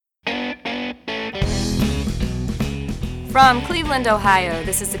From Cleveland, Ohio,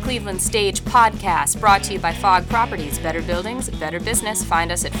 this is the Cleveland Stage Podcast, brought to you by Fogg Properties. Better buildings, better business.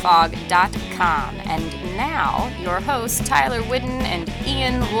 Find us at fogg.com. And now, your hosts, Tyler Whidden and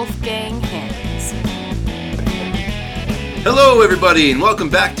Ian Wolfgang Hins. Hello, everybody, and welcome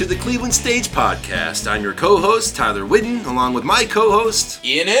back to the Cleveland Stage Podcast. I'm your co-host, Tyler Whidden, along with my co-host,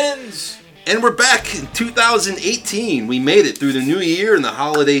 Ian Hins. And we're back in 2018. We made it through the new year and the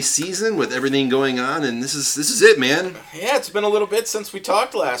holiday season with everything going on, and this is it, man. Yeah, it's been a little bit since we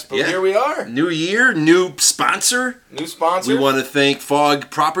talked last, but here we are. New year, new sponsor. New sponsor. We want to thank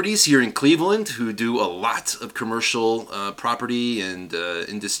Fogg Properties here in Cleveland, who do a lot of commercial property and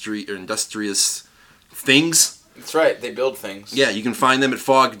industrious things. That's right, they build things. Yeah, you can find them at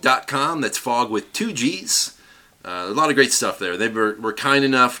fogg.com. That's Fogg with 2 G's. A lot of great stuff there. They were kind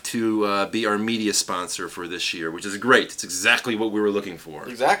enough to be our media sponsor for this year, which is great. It's exactly what we were looking for.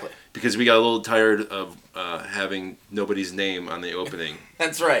 Exactly. Because we got a little tired of having nobody's name on the opening.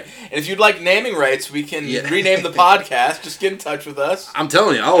 That's right. And if you'd like naming rights, we can rename the podcast. Just get in touch with us. I'm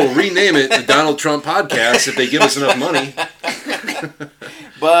telling you, I'll rename it the Donald Trump Podcast if they give us enough money.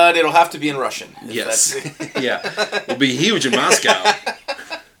 But it'll have to be in Russian. Yes. Yeah. It'll be huge in Moscow.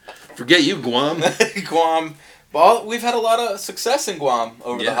 Forget you, Guam. Guam. Well, we've had a lot of success in Guam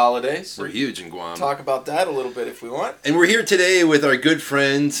over the holidays. We're huge in Guam. Talk about that a little bit if we want. And we're here today with our good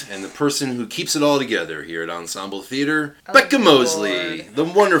friend and the person who keeps it all together here at Ensemble Theater, Becca Mosley. The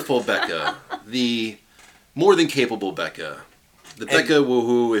wonderful Becca. The more than capable Becca. The Becca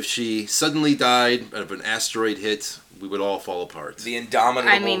who, if she suddenly died of an asteroid hit, we would all fall apart. The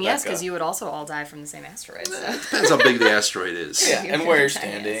indomitable Becca. Yes, because you would also all die from the same asteroid. So. It depends how big the asteroid is. Yeah, and where you're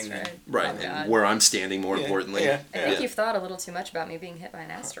standing. Right, and where I'm standing, more importantly. I think you've thought a little too much about me being hit by an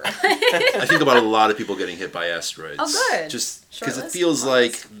asteroid. I think about a lot of people getting hit by asteroids. Oh, good. Just because it feels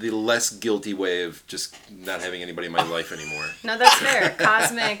like the less guilty way of just not having anybody in my life anymore. No, that's fair.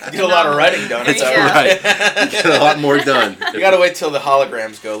 Cosmic. You get a lot of writing done. It's right. You get a lot more done. You gotta wait till the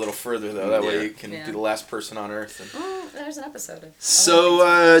holograms go a little further, though. That way you can be the last person on Earth. There's an episode of.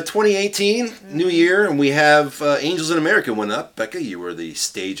 So, 2018, new year, and we have Angels in America went up. Becca, you were the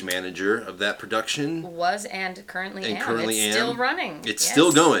stage manager of that production. Was and currently am. It's still running. It's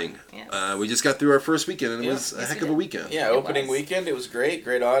still going. Yes. We just got through our first weekend, and it was a heck of a weekend. Yeah, opening weekend. It was great.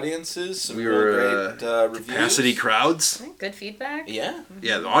 Great audiences. Some we were great reviews. Capacity crowds. Good feedback. Yeah. Mm-hmm.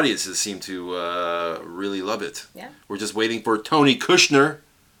 Yeah, the audiences seem to really love it. Yeah. We're just waiting for Tony Kushner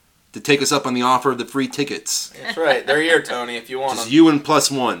to take us up on the offer of the free tickets. That's right. They're here, Tony, if you want Just them. you and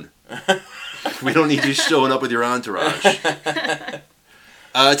 +1. We don't need you showing up with your entourage.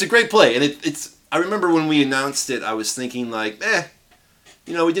 It's a great play, and it's. I remember when we announced it, I was thinking like,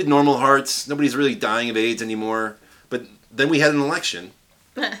 we did Normal Hearts. Nobody's really dying of AIDS anymore. But then we had an election,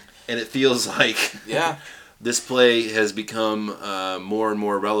 and it feels like this play has become more and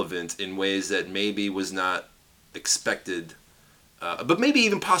more relevant in ways that maybe was not expected. But maybe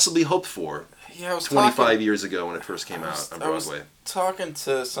even possibly hoped for. Yeah, I was 25 years ago when it first came out on Broadway. I was talking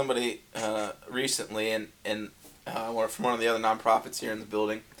to somebody recently, and from one of the other nonprofits here in the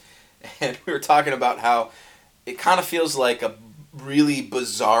building, and we were talking about how it kind of feels like a really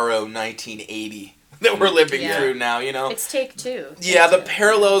bizarro 1980 that we're living through now. It's Take Two. The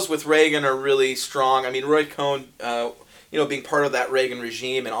parallels with Reagan are really strong. I mean, Roy Cohn, being part of that Reagan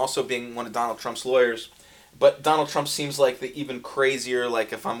regime and also being one of Donald Trump's lawyers. But Donald Trump seems like the even crazier,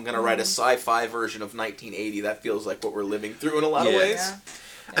 like if I'm going to write a sci-fi version of 1980, that feels like what we're living through in a lot of ways. Yeah.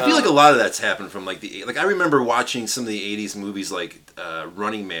 I feel like a lot of that's happened from I remember watching some of the 80s movies like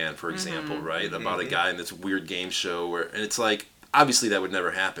Running Man, for example, right? About a guy in this weird game show and it's like, obviously that would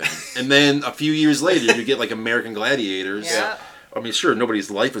never happen. And then a few years later, you get like American Gladiators. Yeah. I mean, sure, nobody's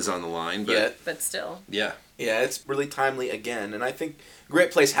life is on the line, but still. Yeah. Yeah, it's really timely again, and I think great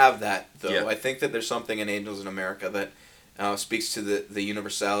plays have that, though. Yeah. I think that there's something in Angels in America that speaks to the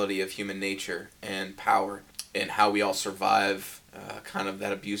universality of human nature and power, and how we all survive kind of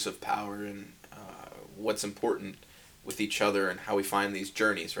that abuse of power, and what's important with each other, and how we find these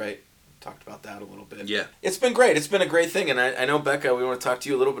journeys, right? Talked about that a little bit. Yeah. It's been great. It's been a great thing, and I know, Becca, we want to talk to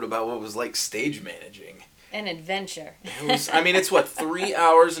you a little bit about what it was like stage managing. An adventure. It's what, 3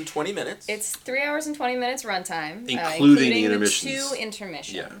 hours and 20 minutes? It's 3 hours and 20 minutes runtime. Including the intermissions. The 2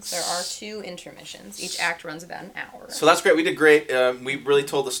 intermissions. Yes. There are 2 intermissions. Each act runs about an hour. So that's great. We did great. We really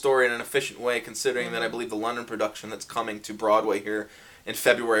told the story in an efficient way, considering that I believe the London production that's coming to Broadway here in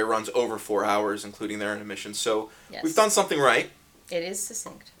February runs over 4 hours, including their intermissions. So we've done something right. It is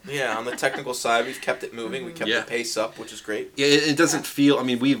succinct. Yeah, on the technical side, we've kept it moving. We kept the pace up, which is great. Yeah, it doesn't feel... I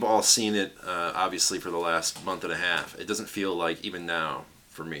mean, we've all seen it, obviously, for the last month and a half. It doesn't feel like, even now,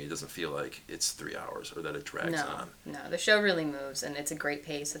 for me. It doesn't feel like it's 3 hours or that it drags on. No, the show really moves, and it's a great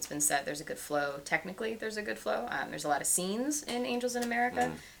pace that's been set. There's a good flow. Technically, there's a good flow. There's a lot of scenes in Angels in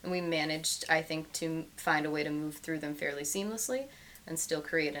America, and we managed, I think, to find a way to move through them fairly seamlessly and still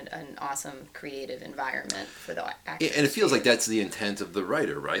create an awesome creative environment for the actors. And it feels like that's the intent of the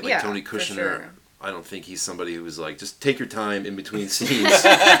writer, right? Like Tony Kushner, for sure. I don't think he's somebody who was like, just take your time in between scenes.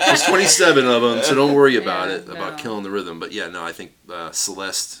 There's 27 of them, so don't worry about about killing the rhythm. But yeah, no, I think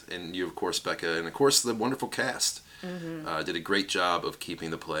Celeste and you, of course, Becca, and of course the wonderful cast did a great job of keeping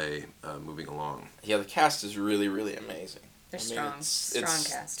the play moving along. Yeah, the cast is really, really amazing. They're strong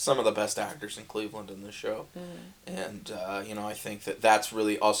cast. Some of the best actors in Cleveland in the show. And, I think that's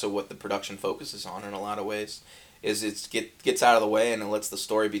really also what the production focuses on in a lot of ways. Is gets out of the way and it lets the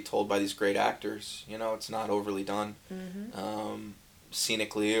story be told by these great actors. It's not overly done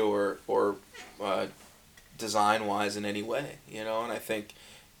scenically or design-wise in any way. And I think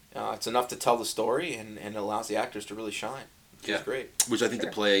it's enough to tell the story and it allows the actors to really shine. Which is great. Which I think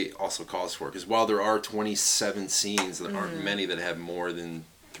the play also calls for, because while there are 27 scenes, there aren't many that have more than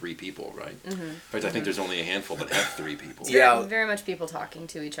 3 people, right? In fact, I think there's only a handful that have 3 people. Yeah, very much people talking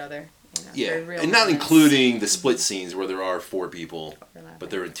to each other. And not including the split scenes where there are 4 people, but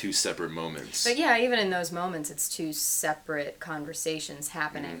they're in 2 separate moments. But yeah, even in those moments, it's 2 separate conversations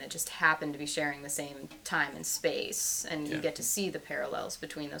happening that just happen to be sharing the same time and space, and you get to see the parallels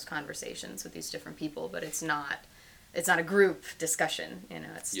between those conversations with these different people. But it's not a group discussion.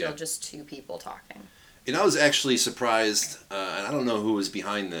 It's still just 2 people talking. And I was actually surprised, and I don't know who was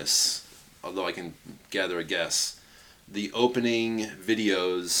behind this, although I can gather a guess. The opening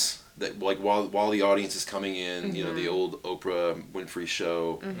videos that, like, while the audience is coming in, the old Oprah Winfrey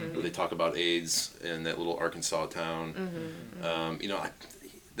show where they talk about AIDS in that little Arkansas town.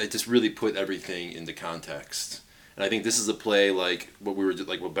 That just really put everything into context. And I think this is a play like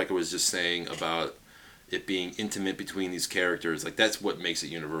what Becca was just saying about it being intimate between these characters. Like, that's what makes it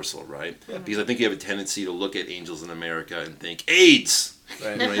universal, right? Because I think you have a tendency to look at Angels in America and think AIDS.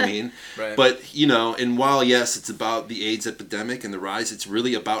 Right. You know what I mean? Right. But, and while, yes, it's about the AIDS epidemic and the rise, it's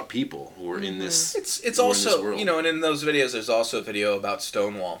really about people who are in this It's also, and in those videos, there's also a video about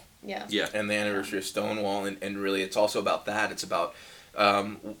Stonewall. Yeah. And the anniversary of Stonewall, and really it's also about that. It's about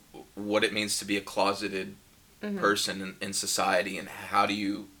what it means to be a closeted person in society, and how do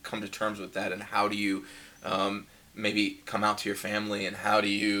you come to terms with that, and how do you maybe come out to your family, and how do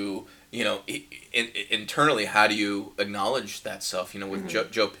you internally, how do you acknowledge that self? With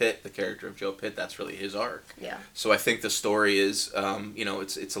Joe Pitt, the character of Joe Pitt, that's really his arc. Yeah. So I think the story is,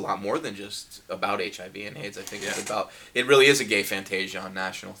 it's a lot more than just about HIV and AIDS. I think it really is a gay fantasia on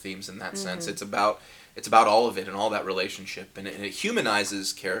national themes in that sense. It's about all of it and all that relationship, and it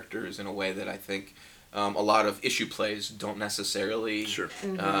humanizes characters in a way that I think a lot of issue plays don't necessarily do.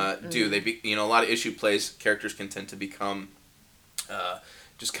 A lot of issue plays, characters can tend to become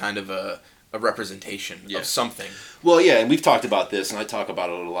just kind of a representation of something. Well, yeah, and we've talked about this, and I talk about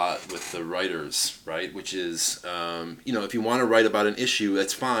it a lot with the writers, right? Which is, if you want to write about an issue,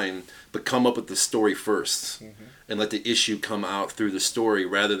 that's fine, but come up with the story first, and let the issue come out through the story,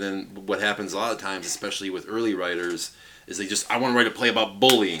 rather than what happens a lot of times, especially with early writers, is I want to write a play about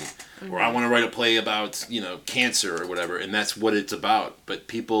bullying, or I want to write a play about, cancer or whatever, and that's what it's about. But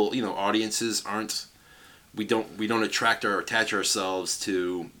people, audiences aren't, we don't attract or attach ourselves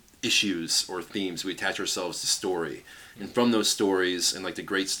to issues or themes. We attach ourselves to story. And from those stories, and like the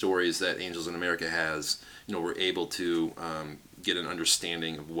great stories that Angels in America has, we're able to get an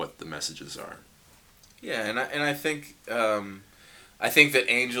understanding of what the messages are. Yeah, and I think that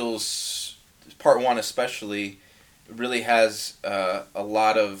Angels Part 1 especially really has a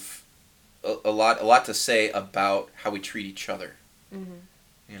lot to say about how we treat each other.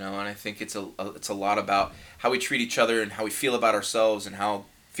 And I think it's a lot about how we treat each other and how we feel about ourselves, and how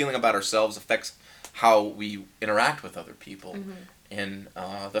feeling about ourselves affects how we interact with other people. And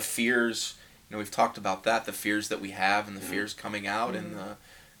the fears, we've talked about that, the fears that we have, and the fears coming out, and the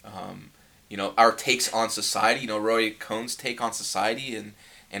our takes on society. Roy Cohn's take on society, and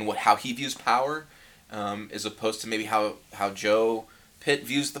how he views power, as opposed to maybe how Joe Pitt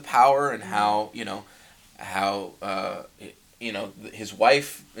views the power, and how his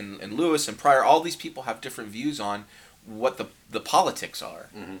wife and Lewis and Pryor, all these people have different views on what the politics are.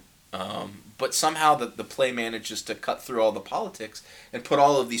 But somehow the play manages to cut through all the politics and put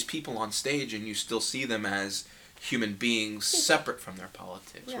all of these people on stage, and you still see them as human beings separate from their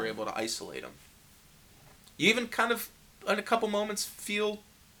politics. Yeah. We're able to isolate them. You even kind of, in a couple moments, feel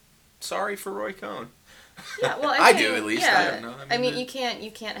sorry for Roy Cohn. Yeah, well, I do, at least. Yeah. I don't know. I mean, you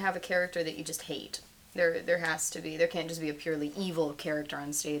can't have a character that you just hate. There has to be. There can't just be a purely evil character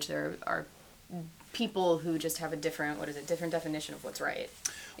on stage. There are people who just have a different definition of what's right.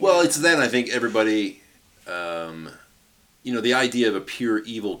 Well, it's then I think everybody, the idea of a pure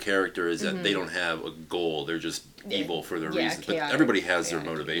evil character is that they don't have a goal. They're just evil for their reasons. But everybody has their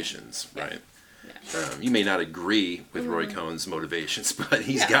motivations, right? Yeah. You may not agree with Roy Cohn's motivations, but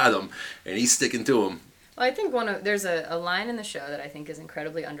he's got them, and he's sticking to them. Well, I think there's a line in the show that I think is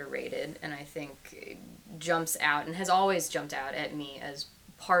incredibly underrated, and I think jumps out and has always jumped out at me as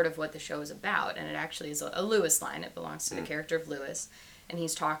part of what the show is about. And it actually is a Lewis line. It belongs to the character of Lewis, and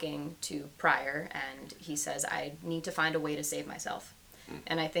he's talking to Pryor, and he says, "I need to find a way to save myself."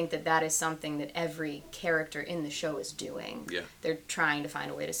 And I think that is something that every character in the show is doing. Yeah. They're trying to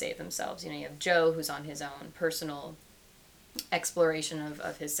find a way to save themselves. You have Joe, who's on his own personal exploration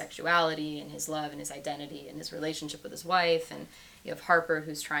of his sexuality and his love and his identity and his relationship with his wife, and you have Harper,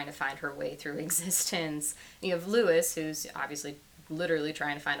 who's trying to find her way through existence. And you have Lewis, who's obviously literally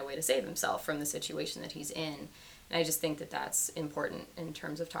trying to find a way to save himself from the situation that he's in. And I just think that that's important in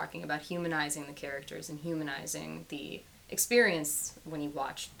terms of talking about humanizing the characters and humanizing the experience when you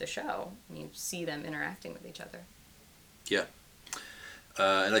watch the show and you see them interacting with each other. Yeah.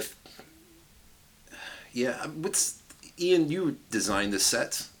 Ian, you designed the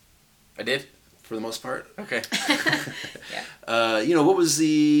set. I did, for the most part. Okay. Yeah. What was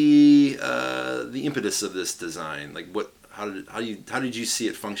the impetus of this design? Like, how did you see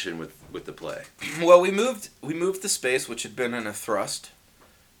it function with the play? Well, we moved the space, which had been in a thrust,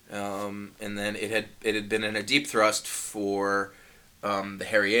 and then it had been in a deep thrust for the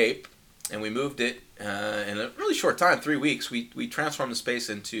hairy ape, and we moved it in a really short time, 3 weeks. We transformed the space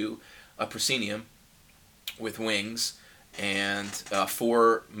into a proscenium with wings and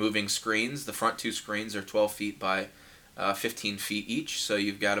 4 moving screens. The front 2 screens are 12 feet by 15 feet each, so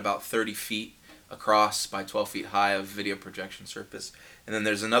you've got about 30 feet across by 12 feet high of video projection surface. And then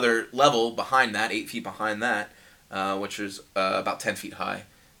there's another level behind that, 8 feet behind that, which is about 10 feet high,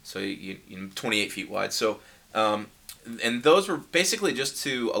 so you 28 feet wide. So, and those were basically just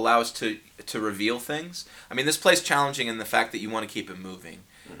to allow us to reveal things. I mean, this play's challenging in the fact that you want to keep it moving,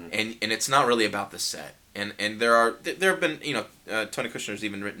 and it's not really about the set. And there have been, Tony Kushner's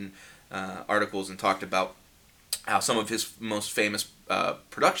even written articles and talked about how some of his most famous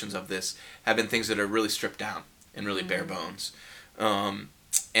productions of this have been things that are really stripped down and really bare bones. And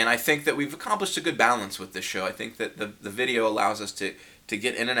I think that we've accomplished a good balance with this show. I think that the video allows us to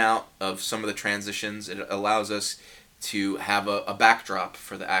get in and out of some of the transitions. It allows us to have a backdrop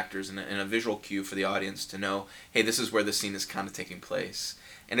for the actors and a visual cue for the audience to know, hey, this is where the scene is kind of taking place.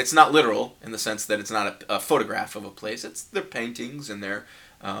 And it's not literal in the sense that it's not a photograph of a place. It's their paintings and their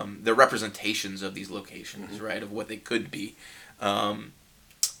representations of these locations, right, of what they could be. And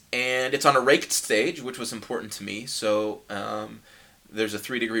it's on a raked stage, which was important to me. So there's a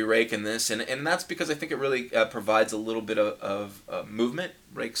 3-degree rake in this, and that's because I think it really provides a little bit of movement.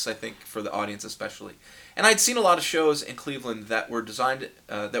 Rakes, I think, for the audience especially. And I'd seen a lot of shows in Cleveland that were designed,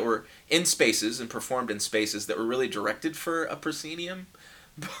 that were in spaces and performed in spaces that were really directed for a proscenium.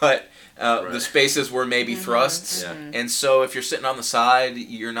 But the spaces were maybe thrusts, and so if you're sitting on the side,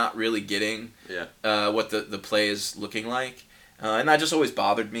 you're not really getting what the play is looking like, and that just always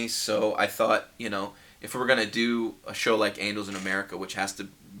bothered me. So I thought, if we're gonna do a show like Angels in America, which has to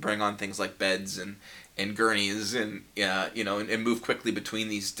bring on things like beds and gurneys and and move quickly between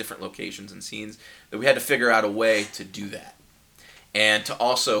these different locations and scenes, that we had to figure out a way to do that, and to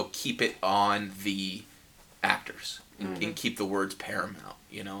also keep it on the actors and keep the words paramount.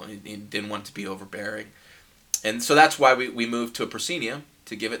 And didn't want it to be overbearing. And so that's why we moved to a proscenium,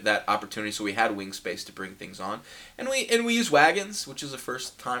 to give it that opportunity, so we had wing space to bring things on. And we use wagons, which is a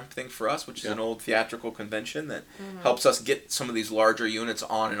first time thing for us, which is an old theatrical convention that helps us get some of these larger units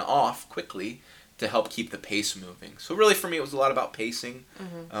on and off quickly to help keep the pace moving. So really for me it was a lot about pacing.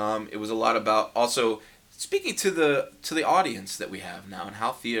 It was a lot about also speaking to the audience that we have now and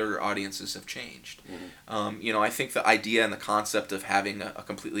how theater audiences have changed. I think the idea and the concept of having a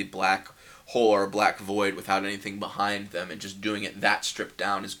completely black hole or a black void without anything behind them and just doing it that stripped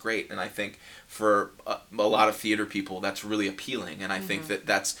down is great. And I think for a lot of theater people that's really appealing. And I think that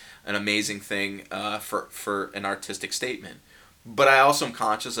that's an amazing thing for an artistic statement. But I also am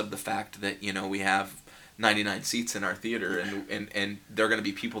conscious of the fact that we have 99 seats in our theater, and there are going to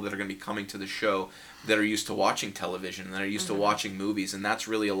be people that are going to be coming to the show that are used to watching television and that are used to watching movies, and that's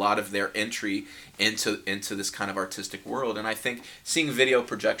really a lot of their entry into this kind of artistic world. And I think seeing video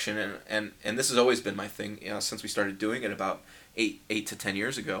projection, and this has always been my thing since we started doing it about 8 to 10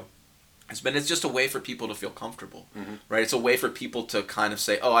 years ago, it's just a way for people to feel comfortable, right? It's a way for people to kind of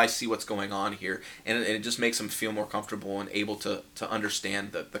say, oh, I see what's going on here. And it just makes them feel more comfortable and able to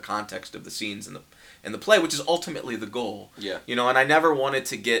understand the context of the scenes and the play, which is ultimately the goal. Yeah. You know, and I never wanted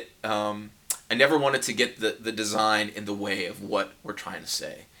to get the design in the way of what we're trying to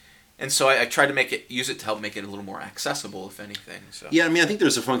say. And so I tried to use it to help make it a little more accessible, if anything. So. Yeah, I mean, I think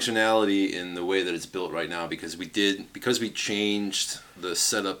there's a functionality in the way that it's built right now because we changed the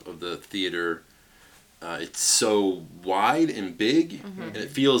setup of the theater. It's so wide and big, and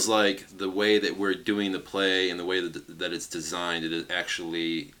it feels like the way that we're doing the play and the way that it's designed, it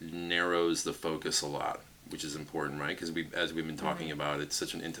actually narrows the focus a lot, which is important, right? Because as we've been talking about, it's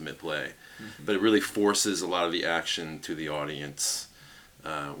such an intimate play, but it really forces a lot of the action to the audience.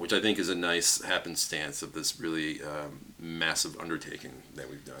 Which I think is a nice happenstance of this really massive undertaking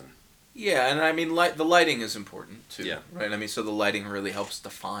that we've done. Yeah, and I mean, the lighting is important too, yeah. right? I mean, so the lighting really helps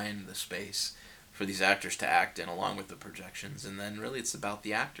define the space for these actors to act in, along with the projections, and then really it's about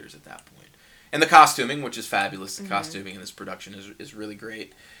the actors at that point. And the costuming, which is fabulous. The costuming in this production is really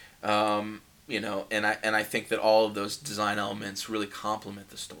great. You know, and I think that all of those design elements really complement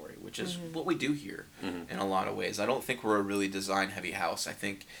the story, which is what we do here in a lot of ways. I don't think we're a really design-heavy house. I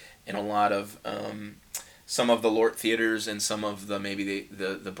think in a lot of some of the Lort theaters and some of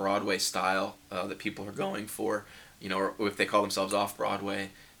the Broadway style that people are going for, you know, or if they call themselves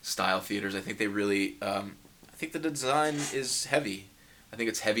off-Broadway style theaters, I think they really, I think the design is heavy. I think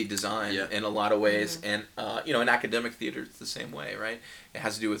it's heavy design in a lot of ways, and you know, in academic theater it's the same way, right? It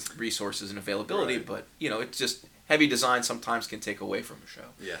has to do with resources and availability, but you know, it's just heavy design sometimes can take away from a show.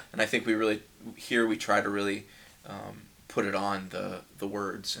 Yeah. And I think we try to really put it on the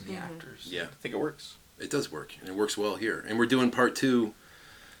words and the actors. Yeah. I think it works. It does work, and it works well here. And we're doing part 2.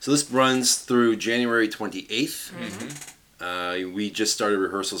 So this runs through January 28th. We just started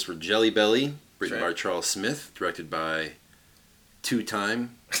rehearsals for Jelly Belly, written by Charles Smith, directed by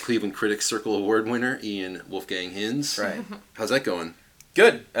 2-time Cleveland Critics Circle Award winner Ian Wolfgang Hinz. Right. How's that going?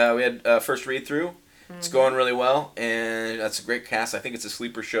 Good. We had first read through. It's going really well, and that's a great cast. I think it's a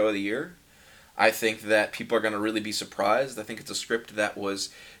sleeper show of the year. I think that people are going to really be surprised. I think it's a script that was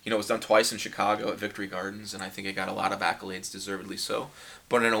done twice in Chicago at Victory Gardens, and I think it got a lot of accolades, deservedly so.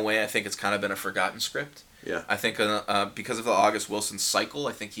 But in a way, I think it's kind of been a forgotten script. Yeah. I think because of the August Wilson cycle,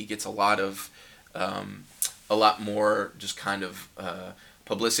 I think he gets a lot more just kind of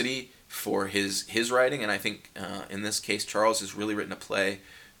publicity for his writing, and I think in this case, Charles has really written a play.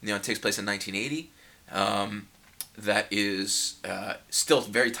 You know, it takes place in 1980. That is still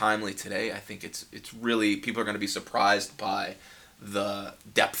very timely today. I think it's really, people are going to be surprised by the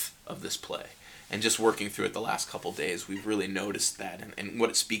depth of this play. And just working through it the last couple days, we've really noticed that and what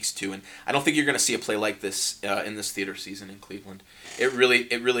it speaks to. And I don't think you're going to see a play like this in this theater season in Cleveland. It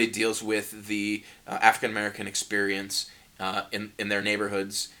really deals with the African American experience in their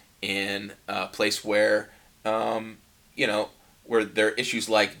neighborhoods, in a place where where there are issues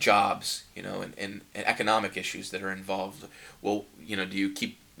like jobs, and economic issues that are involved. Well, do you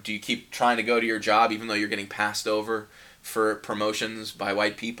keep trying to go to your job even though you're getting passed over for promotions by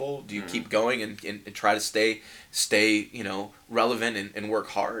white people? Do you keep going and try to stay relevant and work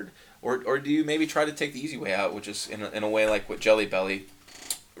hard? Or do you maybe try to take the easy way out, which is in a way like what Jelly Belly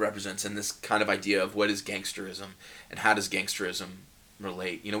represents, in this kind of idea of what is gangsterism and how does gangsterism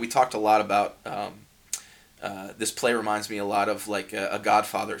relate? We talked a lot about this play reminds me a lot of like a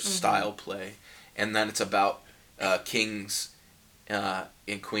Godfather style play, and then it's about kings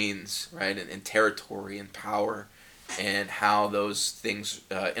and queens, right, and territory and power, and how those things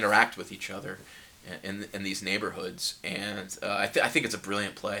interact with each other in these neighborhoods. And I think it's a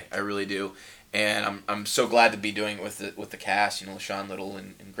brilliant play. I really do. And I'm so glad to be doing it with the cast. LaShawn Little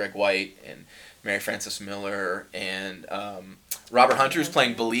and Greg White and Mary Frances Miller and Robert Hunter's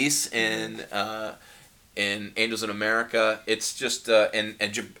playing Belize in Angels in America. It's just and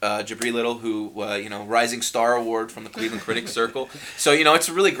Jabri Little, who Rising Star Award from the Cleveland Critics Circle. So it's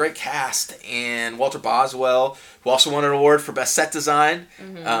a really great cast, and Walter Boswell, who also won an award for Best Set Design.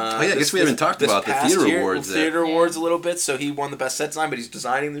 I guess we haven't talked about the theater awards. Theater awards a little bit. So he won the Best Set Design, but he's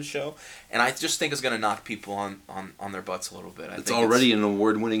designing the show, and I just think it's going to knock people on their butts a little bit. It's already an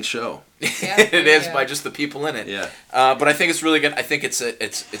award-winning show. It is by just the people in it. Yeah. But I think it's really good. I think it's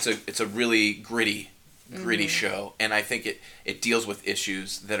a really gritty show, and I think it deals with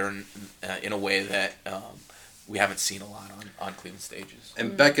issues that are in a way that we haven't seen a lot on Cleveland stages.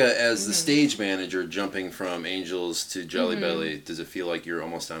 And Becca, as the stage manager, jumping from Angels to Jelly Belly, does it feel like you're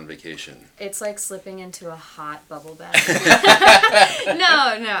almost on vacation? It's like slipping into a hot bubble bath. No,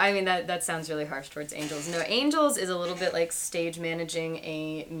 I mean, that sounds really harsh towards Angels. No, Angels is a little bit like stage managing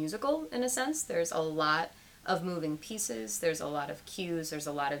a musical, in a sense. There's a lot of moving pieces. There's a lot of cues. There's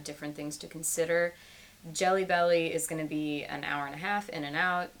a lot of different things to consider. Jelly Belly is going to be an hour and a half, in and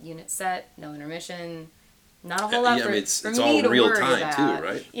out, unit set, no intermission. Not a whole lot for it's me all to real worry time about. too,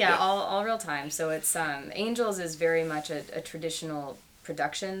 right? Yeah, all real time. So it's Angels is very much a traditional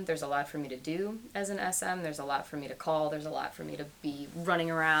production. There's a lot for me to do as an SM. There's a lot for me to call. There's a lot for me to be running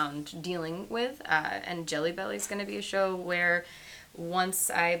around dealing with. And Jelly Belly's going to be a show where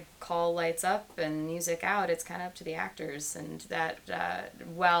once I call lights up and music out, it's kind of up to the actors. And that,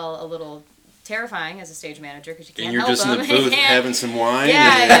 while a little terrifying as a stage manager because you can't help them. And you're just in the booth having some wine.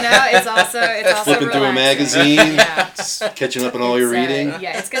 Yeah, it's also flipping relaxing. through a magazine, catching up on all your reading.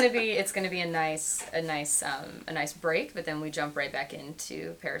 Yeah, it's gonna be a nice break, but then we jump right back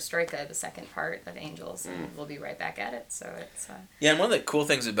into Perestroika, the second part of Angels, and we'll be right back at it. So it's yeah, and one of the cool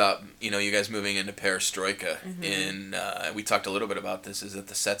things about you guys moving into Perestroika, we talked a little bit about this, is that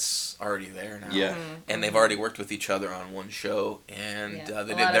the set's already there now. Yeah, and they've already worked with each other on one show, and they did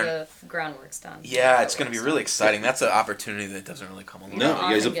the groundwork's done. Yeah, it's going to be really exciting. That's an opportunity that doesn't really come along. No,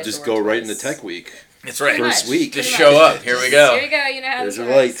 you guys will just go right into Tech Week. That's right. First week. Just show up. Here we go. Here you go. You know how There's this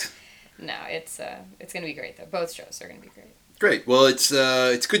your light. No, it's going to be great though. Both shows are going to be great. Great. Well, it's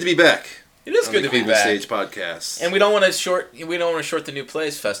good to be back. It is good to be back. Stage podcast. And we don't want to short the New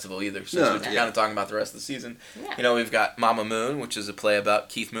Plays Festival either. Since we're kind of talking about the rest of the season. Yeah. We've got Mama Moon, which is a play about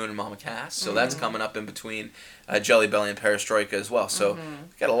Keith Moon and Mama Cass. So that's coming up in between Jelly Belly and Perestroika as well. So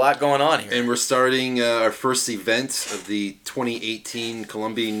we've got a lot going on here. And we're starting our first event of the 2018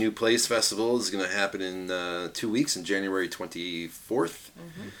 Columbia New Plays Festival. Is going to happen in 2 weeks, on January 24th.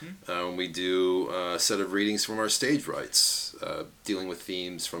 We do a set of readings from our stage rights, dealing with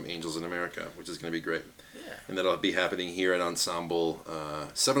themes from Angels in America, which is going to be great. Yeah. And that'll be happening here at Ensemble,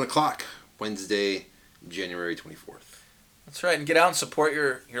 7 o'clock, Wednesday, January 24th. That's right, and get out and support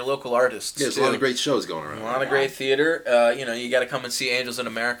your local artists. Yeah, there's a lot of great shows going around. A lot of great theater. You got to come and see Angels in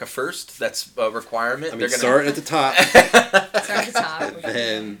America first. That's a requirement. I mean, start at the top. Start at the top. And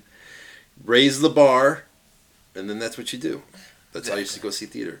then raise the bar, and then that's what you do. That's how you should go see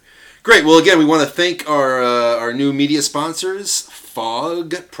theater. Great. Well, again, we want to thank our new media sponsors,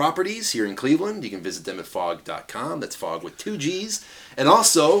 Fog Properties here in Cleveland. You can visit them at fog.com. That's Fog with 2 G's. And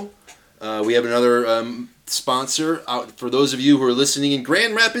also, we have another sponsor out for those of you who are listening in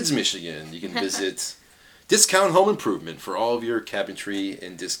Grand Rapids, Michigan. You can visit Discount Home Improvement for all of your cabinetry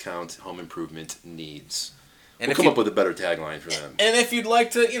and discount home improvement needs. And we'll come up with a better tagline for them. And if you'd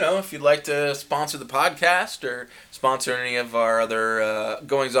like to, sponsor the podcast or sponsor any of our other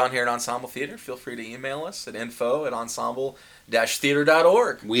goings on here at Ensemble Theater, feel free to email us at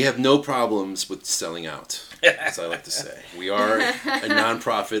info@ensemble-theater.org. We have no problems with selling out, as I like to say. We are a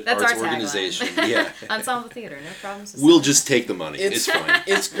nonprofit arts organization. Yeah, Ensemble Theater, no problems. We'll just take the money. It's fine.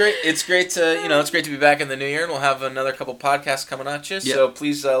 It's great. It's great to be back in the new year, and we'll have another couple podcasts coming at you. Yeah. So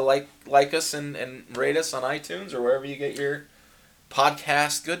please like us and rate us on iTunes or wherever you get your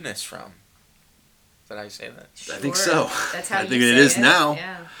podcast goodness from. Is that how you say that? Sure. I think so. That's how I think it is now.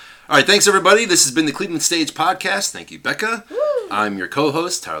 Yeah. All right, thanks everybody. This has been the Cleveland Stage Podcast. Thank you, Becca. Woo. I'm your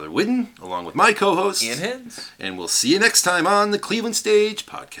co-host, Tyler Whidden, along with my co-host, Ian Hins. And we'll see you next time on the Cleveland Stage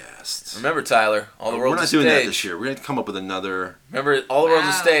Podcast. Remember, Tyler, all the world's a stage. We're not doing that this year. We're going to come up with another... Remember, all the world's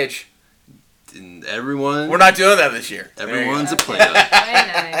a stage. And everyone... We're not doing that this year. Everyone's a player.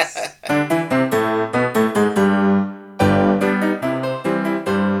 Very nice.